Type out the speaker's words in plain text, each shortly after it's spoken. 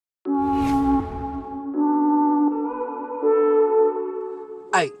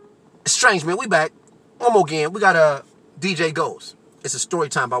Strange, man. We back. One more again. We got a DJ Ghost. It's a story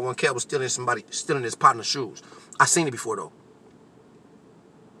time about when Kev was stealing his partner's shoes. I seen it before though.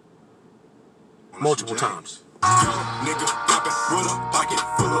 Multiple times.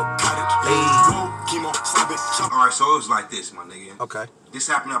 Alright, so it was like this, my nigga. Okay. This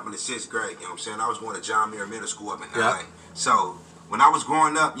happened up in the 6th grade, you know what I'm saying? I was going to John Muir Middle School up in LA. So when I was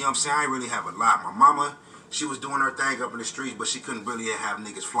growing up, you know what I'm saying, I didn't really have a lot. My mama, she was doing her thing up in the streets, but she couldn't really have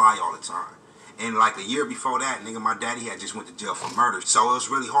niggas fly all the time. And like a year before that, nigga, my daddy had just went to jail for murder. So it was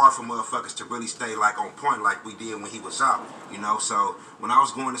really hard for motherfuckers to really stay like on point like we did when he was out, you know? So when I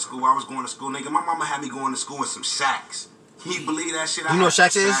was going to school, nigga. My mama had me going to school with some Shaqs. Can you believe that shit? You know what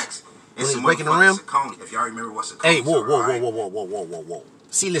Shaqs is? And some breaking the rim? Saucony, if y'all remember what Saucony Hey, whoa.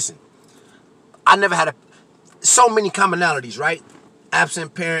 See, listen. I never had so many commonalities, right?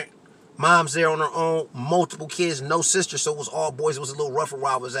 Absent parent, mom's there on her own, multiple kids, no sister, so it was all boys. It was a little rougher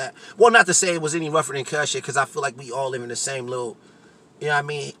where I was at. Well, not to say it was any rougher than cuz shit, because I feel like we all live in the same little, you know what I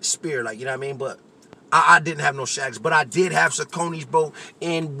mean, spirit, like, you know what I mean? But I didn't have no Shaqs, but I did have Sauconys, bro,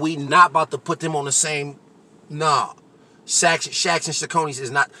 and we not about to put them on the same, nah. Shaqs and Sauconys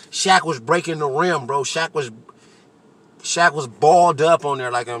is not. Shaq was breaking the rim, bro. Shaq was balled up on there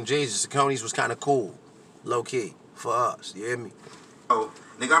like Jesus. Sauconys was kind of cool, low key for us. You hear me? Oh,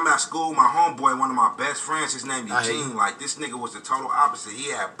 nigga, I'm at school. My homeboy, one of my best friends, his name Eugene. Like this nigga was the total opposite. He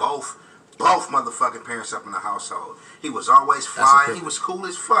had both motherfucking parents up in the household. He was always fly. He was cool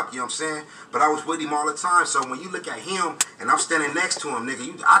as fuck, you know what I'm saying? But I was with him all the time. So when you look at him and I'm standing next to him,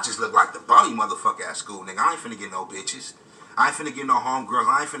 nigga, I just look like the bummy motherfucker at school, nigga. I ain't finna get no bitches. I ain't finna get no homegirls.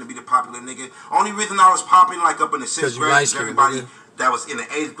 I ain't finna be the popular nigga. Only reason I was popping like up in the 6th grade is everybody that was in the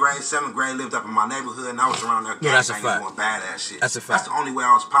 8th grade, 7th grade lived up in my neighborhood and I was around there gangbanging doing badass shit. That's a fact. That's the only way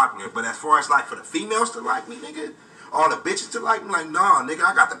I was popular. But as far as like for the females to like me, nigga, all the bitches to like me, like, nah, nigga,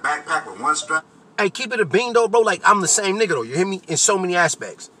 I got the backpack with one strap. Hey, keep it a bean though, bro. Like, I'm the same nigga though. You hear me? In so many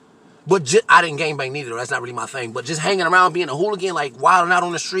aspects. But I didn't gangbang neither though. That's not really my thing. But just hanging around, being a hooligan, like wilding out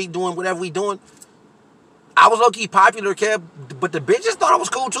on the street, doing whatever we doing. I was low-key popular, Kev, but the bitches thought I was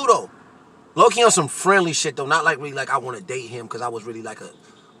cool too though. Low-key on some friendly shit though. Not like really like I want to date him because I was really like a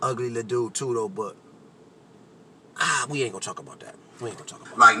ugly little dude too though. But we ain't gonna talk about that. We ain't gonna talk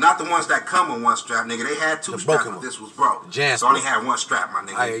about like not the ones that come on one strap, nigga. They had two straps, but this was broke. So I only had one strap, my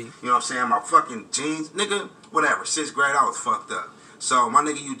nigga. I hear you. You know what I'm saying? My fucking jeans, nigga, whatever. 6th grade, I was fucked up. So my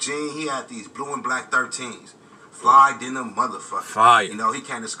nigga Eugene, he had these blue and black 13s. Fly denim motherfucker. Fire. You know, he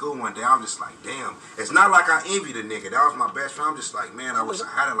came to school one day. I was just like, damn. It's not like I envy the nigga. That was my best friend. I'm just like, man, I wish I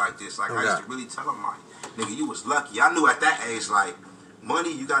had it like this. Like, I used to really tell him, like, nigga, you was lucky. I knew at that age, like,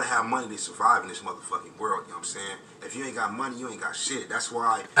 money, you gotta have money to survive in this motherfucking world. You know what I'm saying? If you ain't got money, you ain't got shit. That's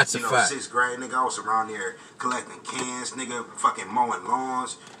why, that's 6th grade, nigga, I was around there collecting cans, nigga, fucking mowing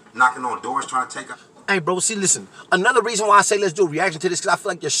lawns, knocking on doors, trying to take a... Hey, bro, see, listen. Another reason why I say let's do a reaction to this, because I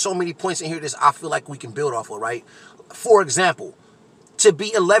feel like there's so many points in here that I feel like we can build off of, right? For example, to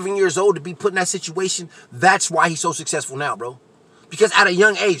be 11 years old, to be put in that situation, that's why he's so successful now, bro. Because at a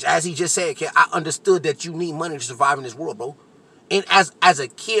young age, as he just said, I understood that you need money to survive in this world, bro. And as a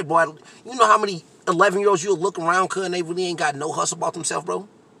kid, bro, you know how many 11-year-olds you'll look around, cuz, and they really ain't got no hustle about themselves, bro?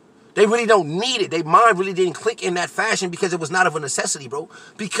 They really don't need it. Their mind really didn't click in that fashion because it was not of a necessity, bro.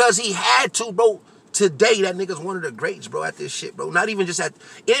 Because he had to, bro. Today, that nigga's one of the greats, bro, at this shit, bro. Not even just at...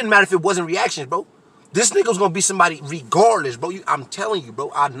 It didn't matter if it wasn't reactions, bro. This nigga was gonna be somebody regardless, bro. I'm telling you, bro,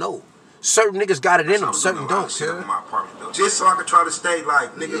 I know. Certain niggas got it in them, certain don't, just so I could try to stay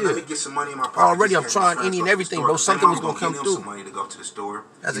like, nigga, let me get some money in my pocket. Already, I'm trying any and everything, bro. Something was gonna come through. Some money to go to the store.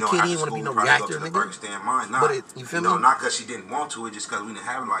 As a kid, he didn't want to be no reactor, nigga. But you feel me? No, not because she didn't want to, it's just because we didn't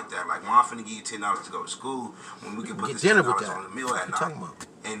have it like that. Like, Mom finna give you $10 to go to school when we can put this $10 on the meal at night.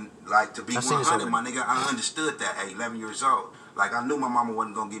 And like, to be 100, my nigga, I understood that at 11 years old. Like, I knew my mama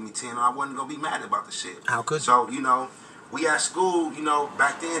wasn't gonna give me 10, and I wasn't gonna be mad about the shit. How could you? So, you know, we at school, you know,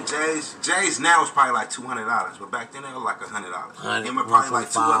 back then, J's now is probably like $200, but back then they were like $100. Him and probably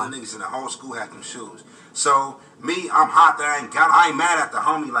like 2 other niggas in the whole school had them shoes. So, me, I'm hot that I ain't mad at the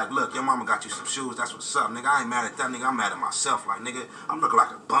homie, like, look, your mama got you some shoes, that's what's up, nigga. I ain't mad at that, nigga, I'm mad at myself. Like, nigga, I'm looking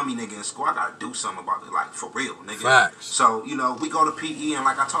like a bummy nigga in school. I gotta do something about it, like, for real, nigga. Facts. So, you know, we go to PE, and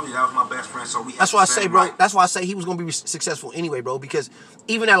like I told you, that was my best friend, so we That's why I say, bro, that's why I say he was gonna be successful anyway, bro, because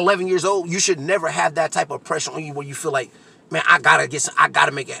even at 11 years old, you should never have that type of pressure on you where you feel like, man, I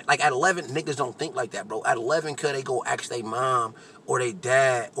gotta make it. Like, at 11, niggas don't think like that, bro. At 11, could they go ask their mom or their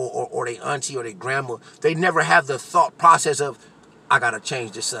dad or their auntie or their grandma? They never have the thought process of, I gotta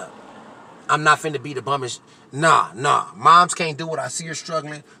change this up. I'm not finna be the bum. Nah. Moms can't do it. I see her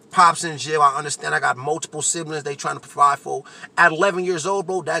struggling. Pops in jail. I understand. I got multiple siblings they trying to provide for. At 11 years old,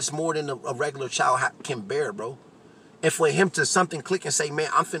 bro, that's more than a regular child can bear, bro. And for him to something click and say, man,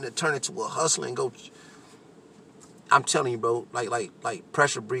 I'm finna turn into a hustler and go. I'm telling you, bro, like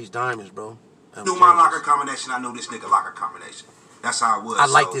pressure breeds diamonds, bro. Through my locker combination, I knew this nigga locker combination. That's how it was. I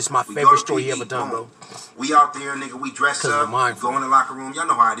like this. My favorite story he ever done, bro. We out there, nigga. We dress up. Go in the locker room. Y'all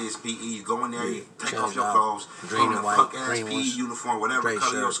know how it is. PE. You go in there. You take off your clothes. Throw in a fuck ass PE uniform, whatever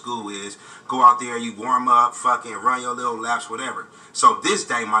color your school is. Go out there. You warm up. Fucking run your little laps, whatever. So this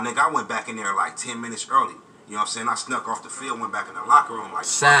day, my nigga, I went back in there like 10 minutes early. You know what I'm saying? I snuck off the field, went back in the locker room like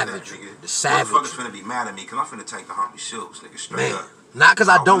savage, nigga. The savage. Motherfuckers finna be mad at me because I'm finna take the homie shoes, nigga, straight up. Not because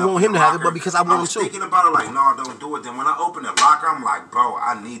I don't want him to have it, but because I want him to. I was thinking about it like, no, don't do it. Then when I opened the locker, I'm like, bro,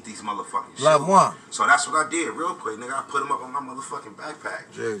 I need these motherfucking shoes. Love one. So that's what I did real quick, nigga. I put them up on my motherfucking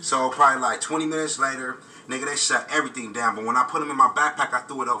backpack. Jeez. So probably like 20 minutes later, nigga, they shut everything down. But when I put them in my backpack, I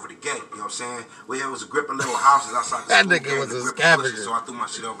threw it over the gate. You know what I'm saying? Well, it was a grip of little houses outside the that school. That nigga gate, was a scavenger. So I threw my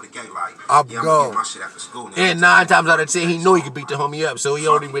shit over the gate like, I'm gonna get my shit after school. Nigga. And 9 times out of 10, he knew he could beat the homie up. So he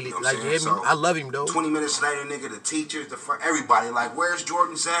only really, you know like, so I love him, though. 20 minutes later, nigga, the teachers, everybody, like, where's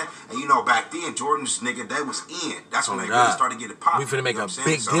Jordan's at? And you know, back then, Jordan's, nigga, they was in. That's when they really started getting popular. We finna make a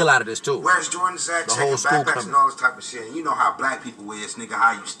big deal out of this, too. Where's Jordan's at? The checking whole school backpacks coming. and all this type of shit. And you know how black people is, nigga,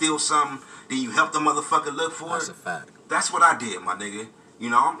 how you steal something, then you help the motherfucker look for That's it. a fact. That's what I did, my nigga.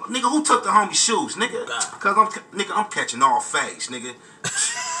 You know, nigga, who took the homie shoes, nigga? Cause I'm catching all face, nigga.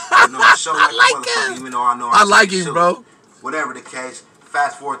 You know, show like I like motherfucker, him. even though I know I like him, bro. Whatever the case,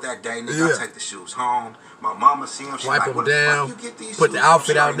 fast forward that day, nigga, I take the shoes home. My mama see him, she wipe like, them down, the fuck you get these put shoes? the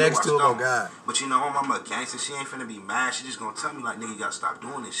outfit She out already next to him, oh God. But you know, my mama a gangster, she ain't finna be mad, she just gonna tell me like, nigga, you gotta stop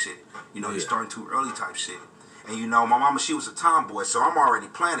doing this shit. You know, you're starting too early type shit. And you know, my mama, she was a tomboy, so I'm already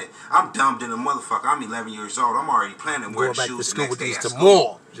planning. I'm dumbed in a motherfucker. I'm 11 years old. I'm already planning wearing shoes to school the with next these day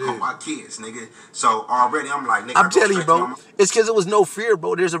tomorrow. on my kids, nigga. So already I'm like, nigga, I'm telling you, bro, it's because it was no fear,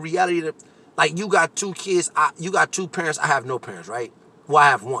 bro. There's a reality that, like, you got 2 kids, you got 2 parents. I have no parents, right? Well, I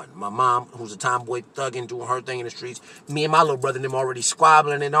have one. My mom, who's a tomboy, thugging, doing her thing in the streets. Me and my little brother, them already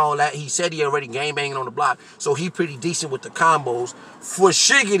squabbling and all that. He said he already gang banging on the block, so he pretty decent with the combos. For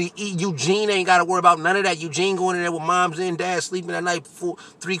shiggity, Eugene ain't got to worry about none of that. Eugene going in there with moms and dads sleeping at night,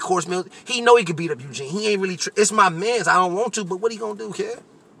 3-course meals. He know he could beat up Eugene. He ain't really. It's my man's. I don't want to, but what he gonna do, kid?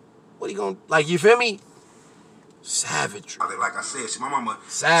 What he gonna like? You feel me? Savagery. Like I said, my mama,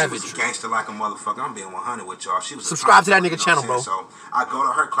 Savagery. she was a gangster like a motherfucker. I'm being 100 with y'all. She was subscribe to that nigga channel, bro. So I go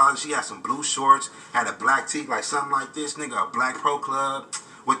to her closet. She had some blue shorts, had a black tee, like something like this, nigga, a black pro club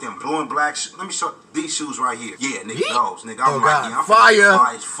with them blue and black. Let me show these shoes right here. Yeah, nigga, those, nigga. I'm like, yeah, I'm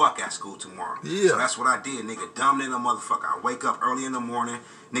fire as fuck at school tomorrow. Yeah. So that's what I did, nigga. Dumbed in a motherfucker. I wake up early in the morning.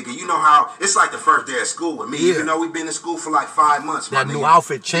 Nigga, you know how it's like the first day of school with me. Even though we've been in school for like 5 months. That new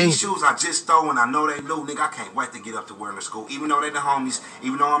outfit changed. These shoes I just stole and I know they new. Nigga, I can't wait to get up to wearing to school. Even though they the homies,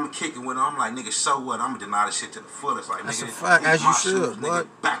 even though I'm kicking with them, I'm like, nigga, so what? I'm gonna deny this shit to the fullest. Like, that's nigga, a fact, as you should, shoes, nigga,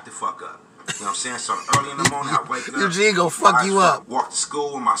 back the fuck up. You know what I'm saying? So early in the morning, I wake up. Eugene gonna fuck you up. Walk to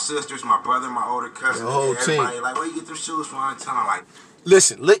school with my sisters, my brother, my older cousin, the whole everybody. team. Like, where you get them shoes from? I tell them, like,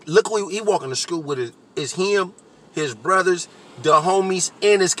 listen, look who he walking to school with is him, his brothers, the homies,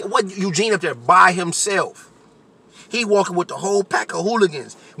 and his Eugene up there by himself. He walking with the whole pack of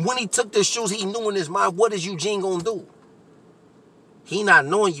hooligans. When he took the shoes, he knew in his mind, what is Eugene gonna do? He not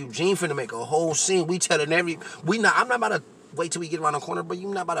knowing Eugene finna make a whole scene. We telling I'm not about to wait till we get around the corner, but you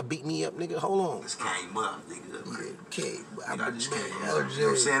not about to beat me up, nigga. Hold on. Just came up, nigga. Okay, I just came up. You know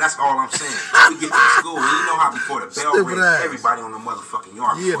what I'm saying? That's all I'm saying. We get to school, and you know how before the bell rings, everybody on the motherfucking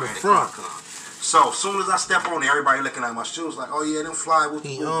yard before the front comes. So as soon as I step on there, everybody looking at my shoes like, oh yeah, them fly, woo,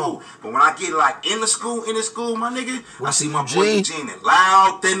 woo, woo. But when I get like in the school, my nigga, I see my boy Eugene and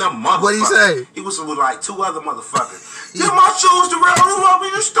loud than the motherfucker. What'd he say? He was with like 2 other motherfuckers. Get my shoes, Darrell. You want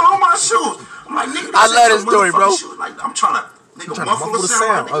me to stole my shoes? I'm like, nigga, I love this story, bro. Shoes. Like, I'm trying to muffle the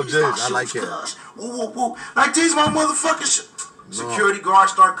sound. Oh, jeez, I like it. Woo, woo, woo. Like, these my motherfucking shoes. Security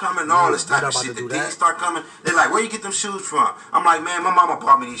guards start coming, all this type of shit. The D's start coming. They're like, where you get them shoes from? I'm like, man, my mama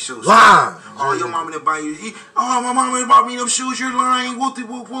bought me these shoes. Wow. Oh, your mama didn't buy you. Oh, my mama didn't buy me them shoes. You're lying. Whoop,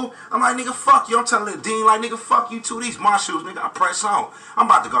 whoop, whoop. I'm like, nigga, fuck you. I'm telling the dean, like, nigga, fuck you too. These my shoes, nigga. I press on. I'm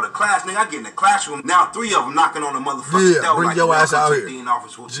about to go to class, nigga. I get in the classroom. Now 3 of them knocking on the motherfucking door. Bring like, your ass out here. Dean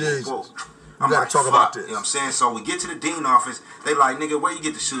office. Whoop, whoop, whoop. I'm gotta like, talk fuck. about this. You know what I'm saying? So we get to the dean office. They like, nigga, where you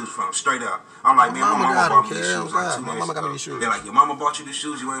get the shoes from? Straight up. I'm like, man, my mama bought me these shoes like 2 My days mama got me ago. these shoes. They're like, your mama bought you the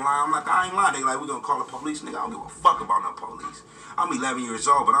shoes? You ain't lying? I'm like, I ain't lying. They like, we gonna call the police. Nigga, I don't give a fuck about no police. I'm 11 years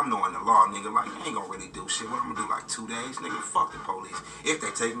old, but I'm knowing the law, nigga. Like, I ain't gonna really do shit. What I'm gonna do, like 2 days? Nigga, fuck the police. If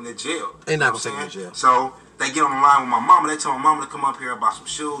they take me to jail. They not gonna take me to jail. So they get on the line with my mama. They tell my mama to come up here about some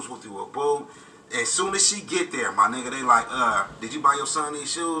shoes. We'll do a boo. As soon as she get there, my nigga, they like, did you buy your son these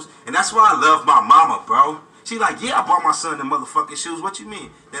shoes? And that's why I love my mama, bro. She like, yeah, I bought my son the motherfucking shoes. What you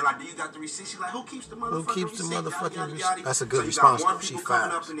mean? They like, do you got the receipt? She like, who keeps the motherfucking receipt? That's a good so response. You got more people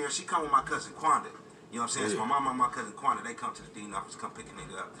coming up in there. She come with my cousin Quanda. You know what I'm saying? Yeah. So my mama and my cousin Quanda, they come to the dean office, come pick a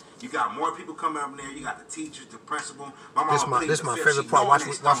nigga up. You got more people coming up in there. You got the teachers, the principal. My mama this my favorite part. Watch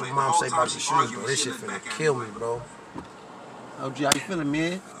what mom say about the shoes, bro. This shit finna kill me, bro. OG, how you feeling,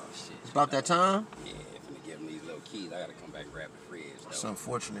 man? Oh, shit. It's about that time? Yeah, finna give them these little keys. I gotta come back and grab the fridge, though. It's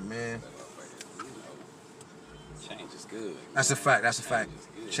unfortunate, man. Change is good. That's a fact. That's a fact.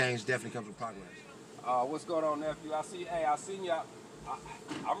 Change definitely comes with progress. What's going on, nephew? I seen you.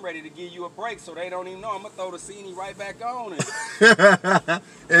 I'm ready to give you a break, so they don't even know. I'm gonna throw the CD right back on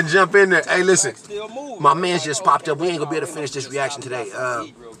and jump in there. Hey, listen, move, my man's just popped up. We ain't gonna be able to finish this reaction today.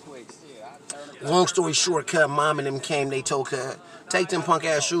 Long story short, cut. Mom and them came. They told her, take them punk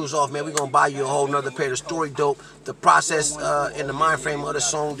ass shoes off, man. We gonna buy you a whole nother pair. The story dope. The process and the mind frame of the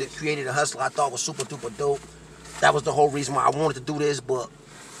song that created a hustle, I thought was super duper dope. That was the whole reason why I wanted to do this, but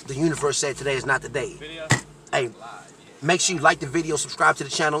the universe said today is not the day. Hey, make sure you like the video, subscribe to the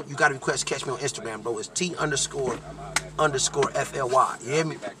channel. You gotta request catch me on Instagram, bro. It's T__FLY. You hear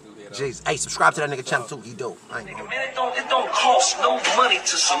me? Jeez. Hey, subscribe to that nigga channel too. He dope. I ain't Nigga, man, it don't cost no money to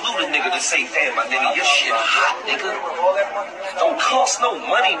salute a nigga to say, damn, my nigga, your shit hot, nigga. It don't cost no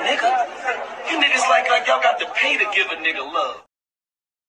money, nigga. You niggas like y'all got to pay to give a nigga love.